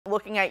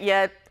looking at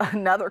yet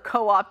another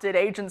co-opted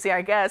agency,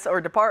 I guess, or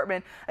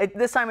department.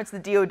 This time it's the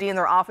DOD and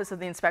their Office of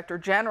the Inspector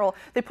General.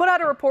 They put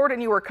out a report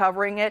and you were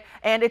covering it.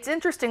 And it's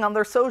interesting on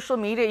their social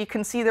media. You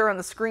can see there on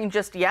the screen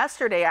just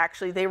yesterday,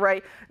 actually, they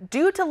write,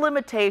 due to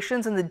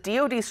limitations in the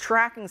DOD's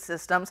tracking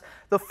systems,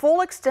 the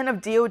full extent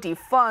of DOD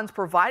funds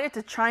provided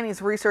to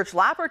Chinese research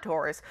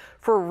laboratories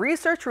for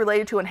research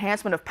related to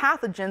enhancement of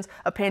pathogens,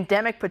 a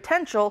pandemic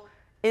potential,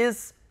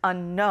 is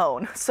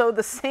unknown. So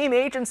the same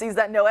agencies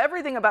that know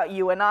everything about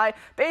you and I,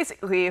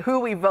 basically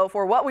who we vote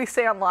for, what we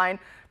say online,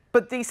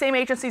 but these same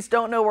agencies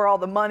don't know where all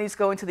the money's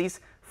going to these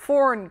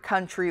foreign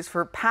countries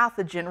for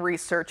pathogen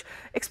research.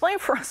 Explain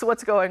for us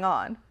what's going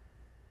on.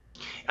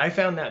 I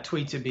found that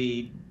tweet to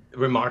be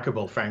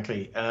remarkable,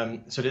 frankly.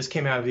 So this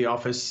came out of the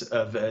Office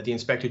of the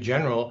Inspector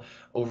General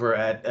over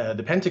at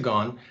the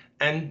Pentagon.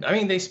 And I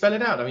mean, they spell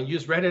it out. I mean, you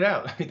just read it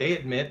out. They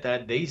admit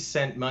that they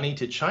sent money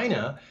to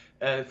China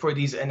for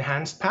these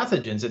enhanced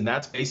pathogens, and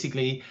that's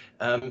basically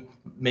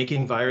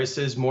making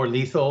viruses more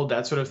lethal,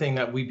 that sort of thing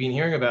that we've been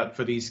hearing about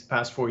for these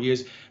past 4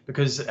 years,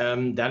 because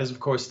that is,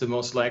 of course, the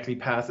most likely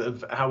path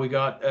of how we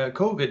got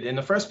COVID in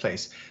the first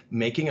place,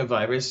 making a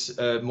virus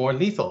more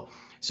lethal.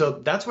 So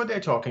that's what they're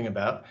talking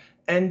about.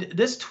 And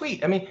this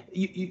tweet, I mean,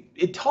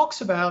 it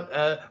talks about,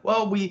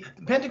 well, the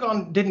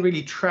Pentagon didn't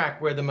really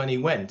track where the money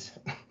went.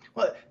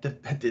 Well,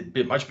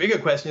 the much bigger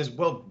question is,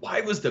 well,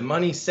 why was the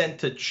money sent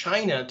to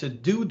China to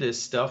do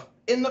this stuff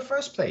in the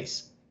first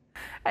place?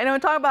 I know,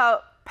 talk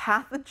about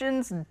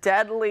pathogens,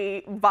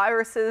 deadly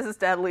viruses,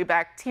 deadly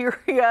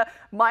bacteria,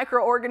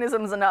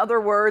 microorganisms, in other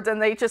words, and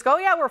they just go,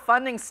 yeah, we're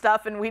funding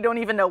stuff and we don't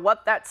even know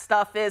what that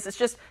stuff is. It's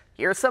just,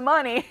 here's some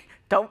money.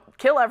 Don't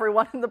kill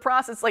everyone in the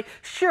process. Like,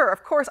 sure,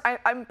 of course,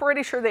 I'm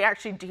pretty sure they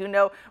actually do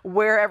know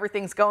where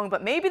everything's going,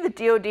 but maybe the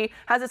DOD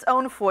has its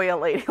own FOIA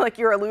lady, like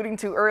you're alluding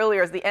to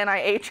earlier, as the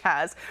NIH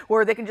has,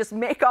 where they can just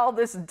make all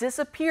this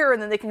disappear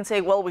and then they can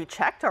say, well, we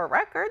checked our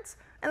records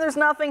and there's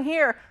nothing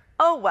here.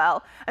 Oh,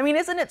 well. I mean,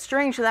 isn't it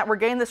strange that we're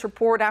getting this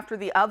report after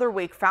the other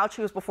week Fauci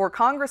was before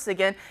Congress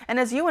again, and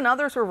as you and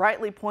others were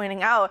rightly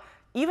pointing out,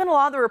 even a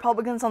lot of the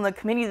Republicans on the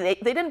committee, they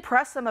didn't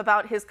press him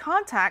about his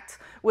contacts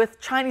with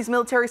Chinese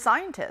military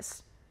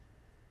scientists.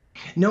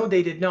 No,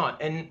 they did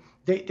not. And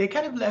they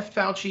kind of left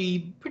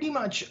Fauci pretty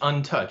much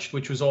untouched,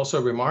 which was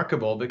also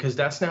remarkable because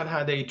that's not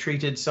how they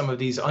treated some of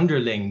these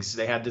underlings.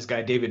 They had this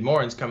guy, David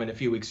Morans, come in a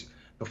few weeks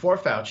before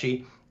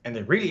Fauci, and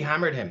they really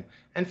hammered him.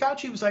 And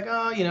Fauci was like,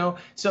 oh, you know,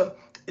 so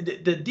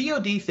the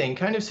DOD thing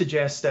kind of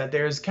suggests that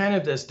there's kind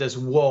of this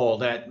wall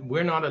that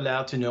we're not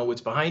allowed to know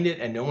what's behind it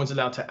and no one's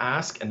allowed to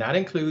ask. And that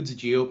includes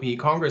GOP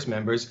Congress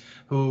members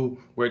who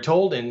were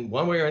told in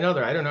one way or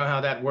another, I don't know how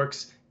that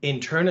works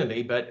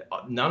internally, but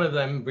none of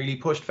them really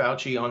pushed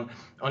Fauci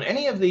on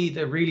any of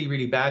the really,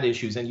 really bad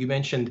issues. And you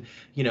mentioned,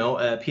 you know,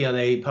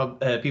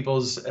 PLA,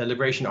 People's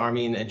Liberation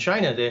Army in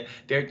China.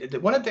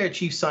 One of their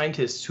chief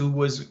scientists who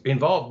was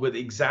involved with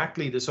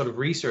exactly the sort of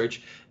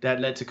research that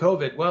led to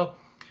COVID, well,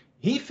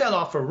 he fell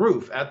off a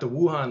roof at the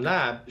Wuhan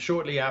lab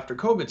shortly after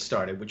COVID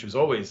started, which was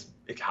always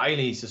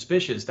highly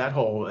suspicious, that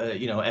whole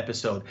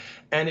episode.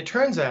 And it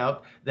turns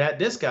out that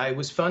this guy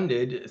was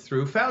funded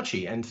through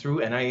Fauci and through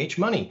NIH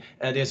money.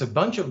 There's a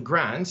bunch of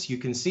grants. You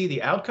can see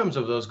the outcomes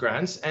of those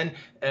grants, and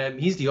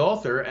he's the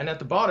author. And at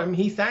the bottom,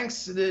 he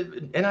thanks the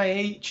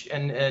NIH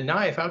and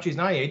Fauci's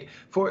NIH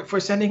for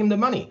sending him the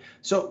money.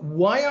 So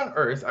why on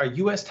earth are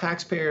U.S.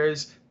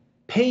 taxpayers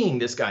paying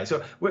this guy?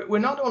 So we're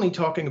not only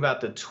talking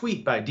about the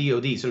tweet by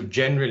DOD, sort of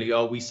generally,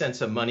 oh, we sent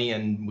some money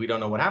and we don't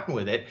know what happened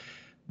with it.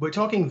 We're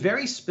talking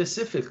very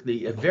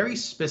specifically, a very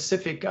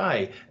specific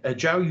guy,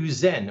 Zhao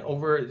Yuzhen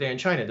over there in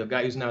China, the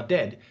guy who's now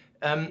dead,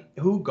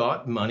 who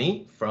got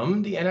money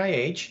from the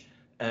NIH,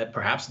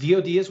 perhaps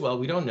DOD as well,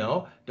 we don't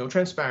know, no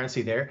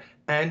transparency there.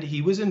 And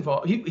he was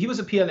involved, he was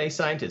a PLA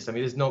scientist. I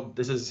mean,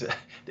 this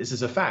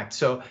is a fact.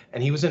 So,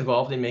 and he was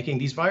involved in making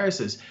these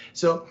viruses.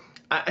 So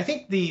I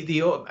think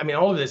I mean,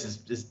 all of this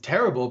is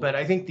terrible, but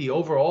I think the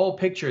overall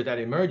picture that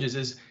emerges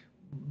is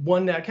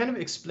one that kind of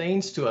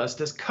explains to us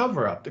this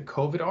cover-up, the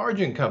COVID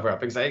origin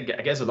cover-up, because I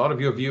guess a lot of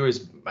your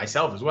viewers,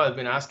 myself as well, have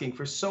been asking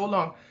for so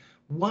long,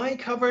 why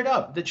cover it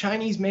up? The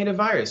Chinese made a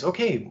virus.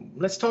 Okay,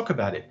 let's talk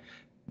about it.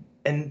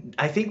 And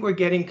I think we're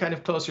getting kind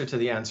of closer to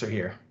the answer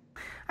here.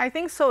 I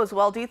think so as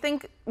well. Do you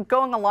think,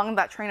 going along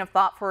that train of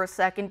thought for a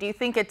second, do you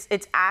think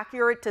it's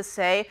accurate to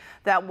say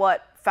that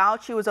what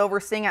Fauci was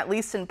overseeing, at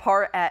least in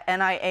part at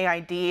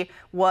NIAID,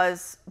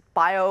 was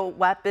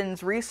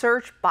bioweapons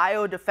research,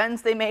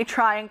 biodefense they may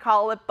try and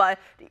call it, but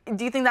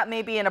do you think that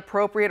may be an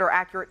appropriate or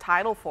accurate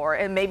title for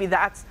it? And maybe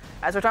that's,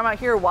 as we're talking about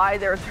here, why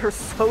they're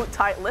so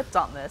tight-lipped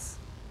on this.